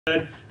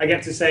I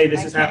get to say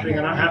this is happening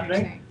or not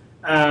happening.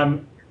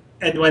 And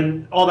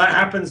when all that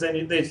happens,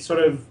 then they sort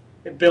of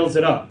it builds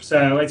it up.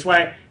 So it's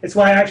why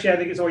actually I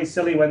think it's always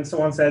silly when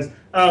someone says,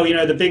 "Oh,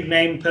 the big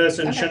name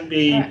person shouldn't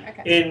be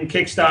in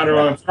Kickstarter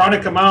or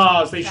Veronica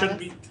Mars. They shouldn't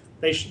be.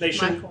 They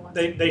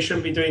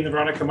shouldn't be doing the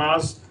Veronica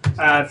Mars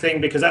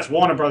thing because that's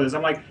Warner Brothers."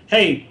 I'm like,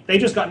 hey, they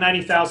just got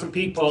 90,000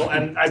 people,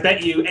 and I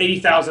bet you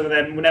 80,000 of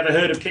them never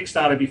heard of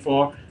Kickstarter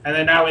before, and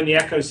they're now in the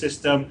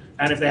ecosystem.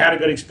 And if they had a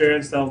good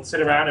experience, they'll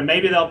sit around and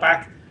maybe they'll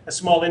back a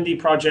small indie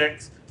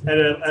project at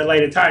a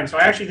later time. So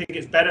I actually think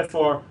it's better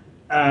for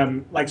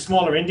like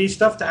smaller indie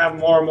stuff to have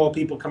more and more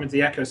people come into the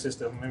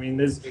ecosystem. I mean,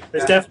 there's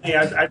definitely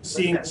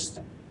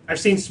I've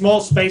seen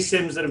small space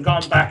sims that have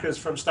gotten backers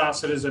from Star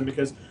Citizen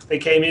because they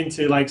came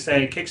into, like,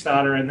 say,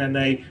 Kickstarter, and then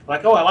they were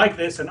like, oh, I like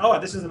this, and oh,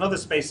 this is another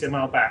space sim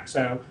I'll back.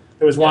 So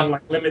there was one,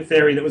 like Limit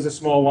Theory, that was a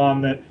small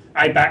one that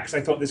I backed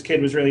because I thought this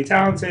kid was really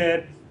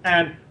talented.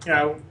 And,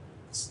 a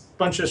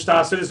bunch of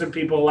Star Citizen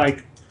people,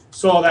 like,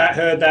 saw that,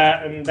 heard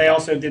that, and they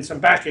also did some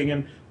backing.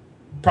 And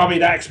probably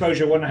that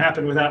exposure wouldn't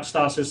happen without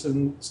Star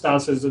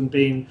Citizen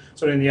being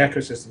sort of in the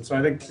ecosystem. So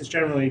I think it's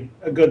generally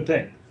a good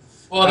thing.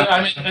 Well,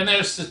 I mean, and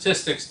there's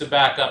statistics to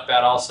back up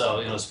that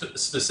also,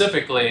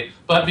 specifically.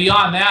 But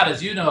beyond that,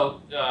 as you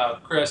know,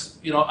 Chris,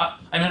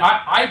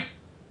 I'm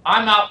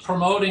out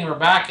promoting or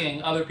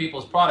backing other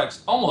people's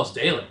products almost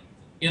daily,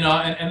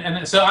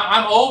 and so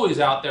I'm always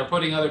out there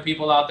putting other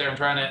people out there and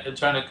trying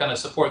to kind of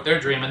support their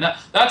dream, and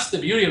that's the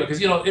beauty of it, because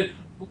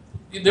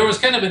there was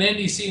kind of an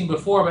indie scene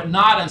before, but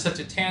not in such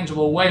a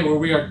tangible way where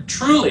we are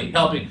truly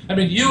helping. I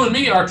mean, you and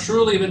me are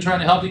truly been trying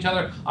to help each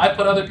other. I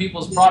put other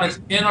people's products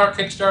in our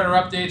Kickstarter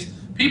updates.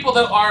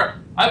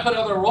 I put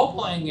other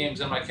role-playing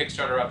games in my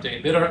Kickstarter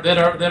update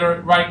that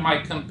are right, my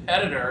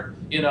competitor,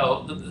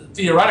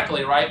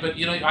 theoretically, right? But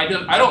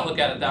I don't look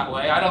at it that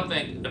way. I don't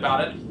think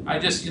about it. I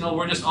just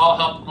we're just all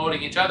help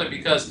promoting each other,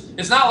 because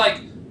it's not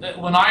like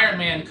when Iron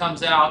Man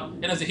comes out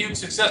and is a huge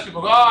success,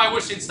 people go, oh, I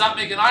wish they'd stop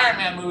making Iron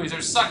Man movies.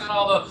 They're sucking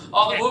all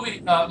the movie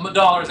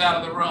dollars out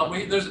of the room.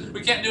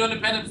 We can't do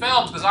independent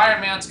films because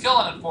Iron Man's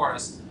killing it for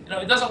us.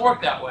 It doesn't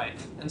work that way.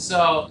 And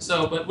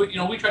but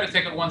we try to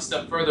take it one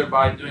step further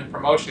by doing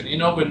promotion.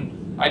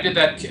 When I did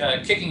that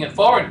Kicking It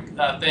Forward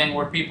thing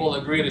where people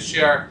agree to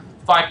share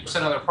 5%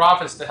 of their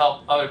profits to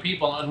help other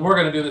people, and we're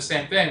going to do the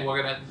same thing.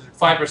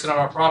 5% of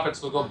our profits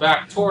will go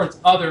back towards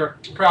other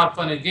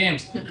crowdfunded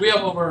games. We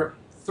have over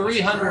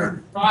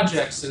 300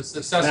 projects that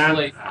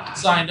successfully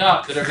signed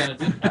up that are going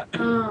to do that.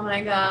 Oh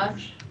my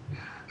gosh.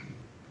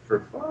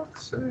 For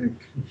fuck's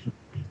sake.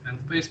 And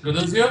Facebook,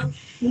 those of you?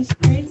 It's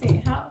crazy.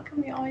 How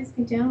can we always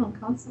be down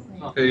constantly?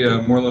 Hey,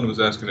 Moreland was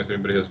asking if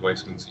anybody has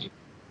Weissman's email.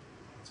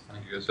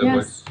 You guys have Yes.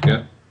 Weiss?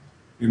 Yeah?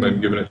 You might be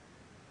giving it.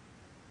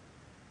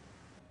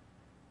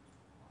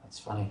 That's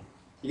funny.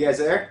 You guys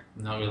there?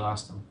 No, we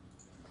lost them.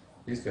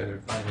 These guys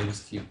are fine. They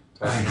just keep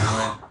typing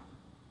away.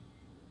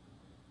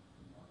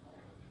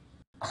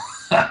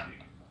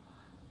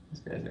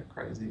 These guys are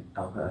crazy.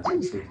 Oh, that's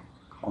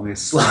call me a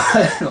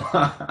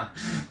slut.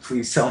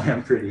 Please tell me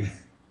I'm pretty.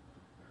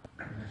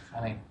 They're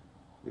funny.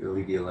 We'll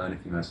leave you alone a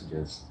few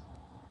messages.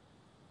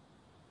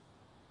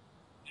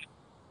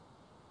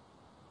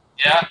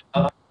 Yeah.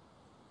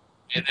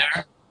 You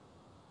there?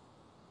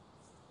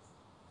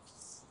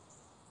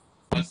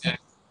 Okay.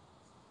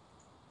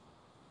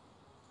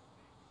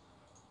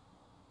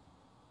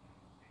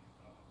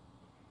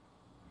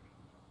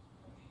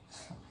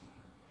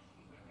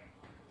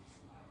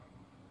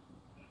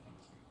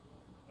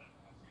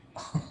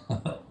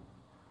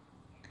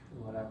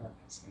 Whatever.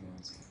 It's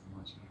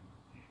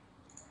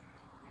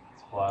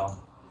wild.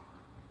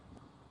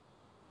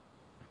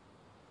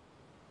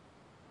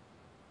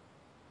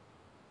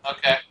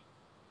 Okay.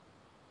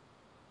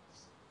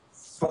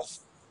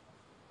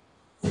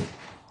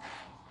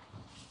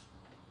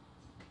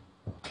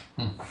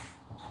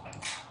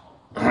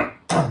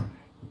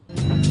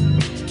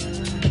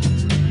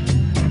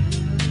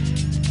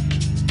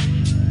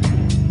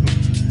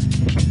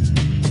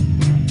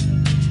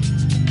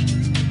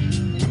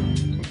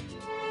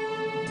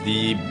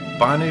 The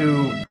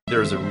Banu,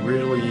 there's a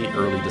really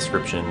early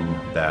description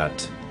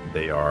that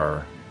they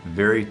are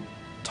very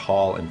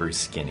tall and very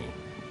skinny.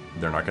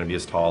 They're not going to be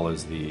as tall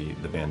as the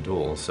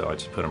Vanduul, so I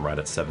just put them right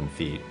at 7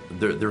 feet.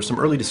 There are some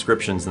early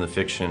descriptions in the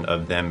fiction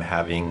of them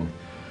having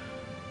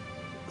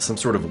some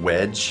sort of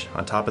wedge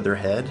on top of their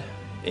head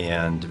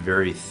and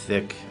very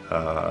thick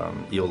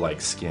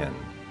eel-like skin,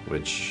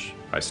 which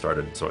I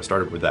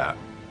started with that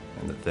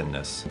and the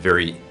thinness.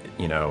 Very,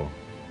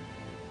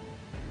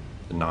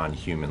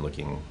 non-human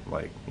looking,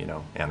 like,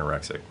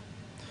 anorexic,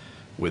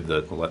 with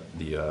the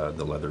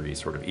leathery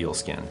sort of eel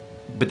skin.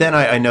 But then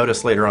I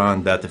noticed later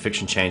on that the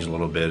fiction changed a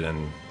little bit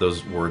and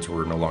those words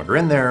were no longer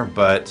in there,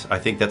 but I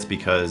think that's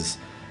because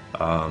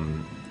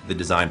the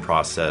design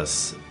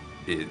process,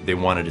 they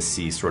wanted to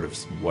see sort of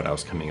what I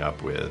was coming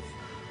up with.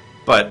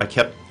 But I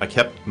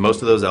kept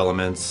most of those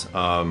elements,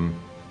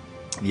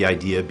 the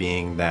idea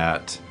being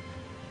that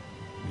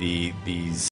these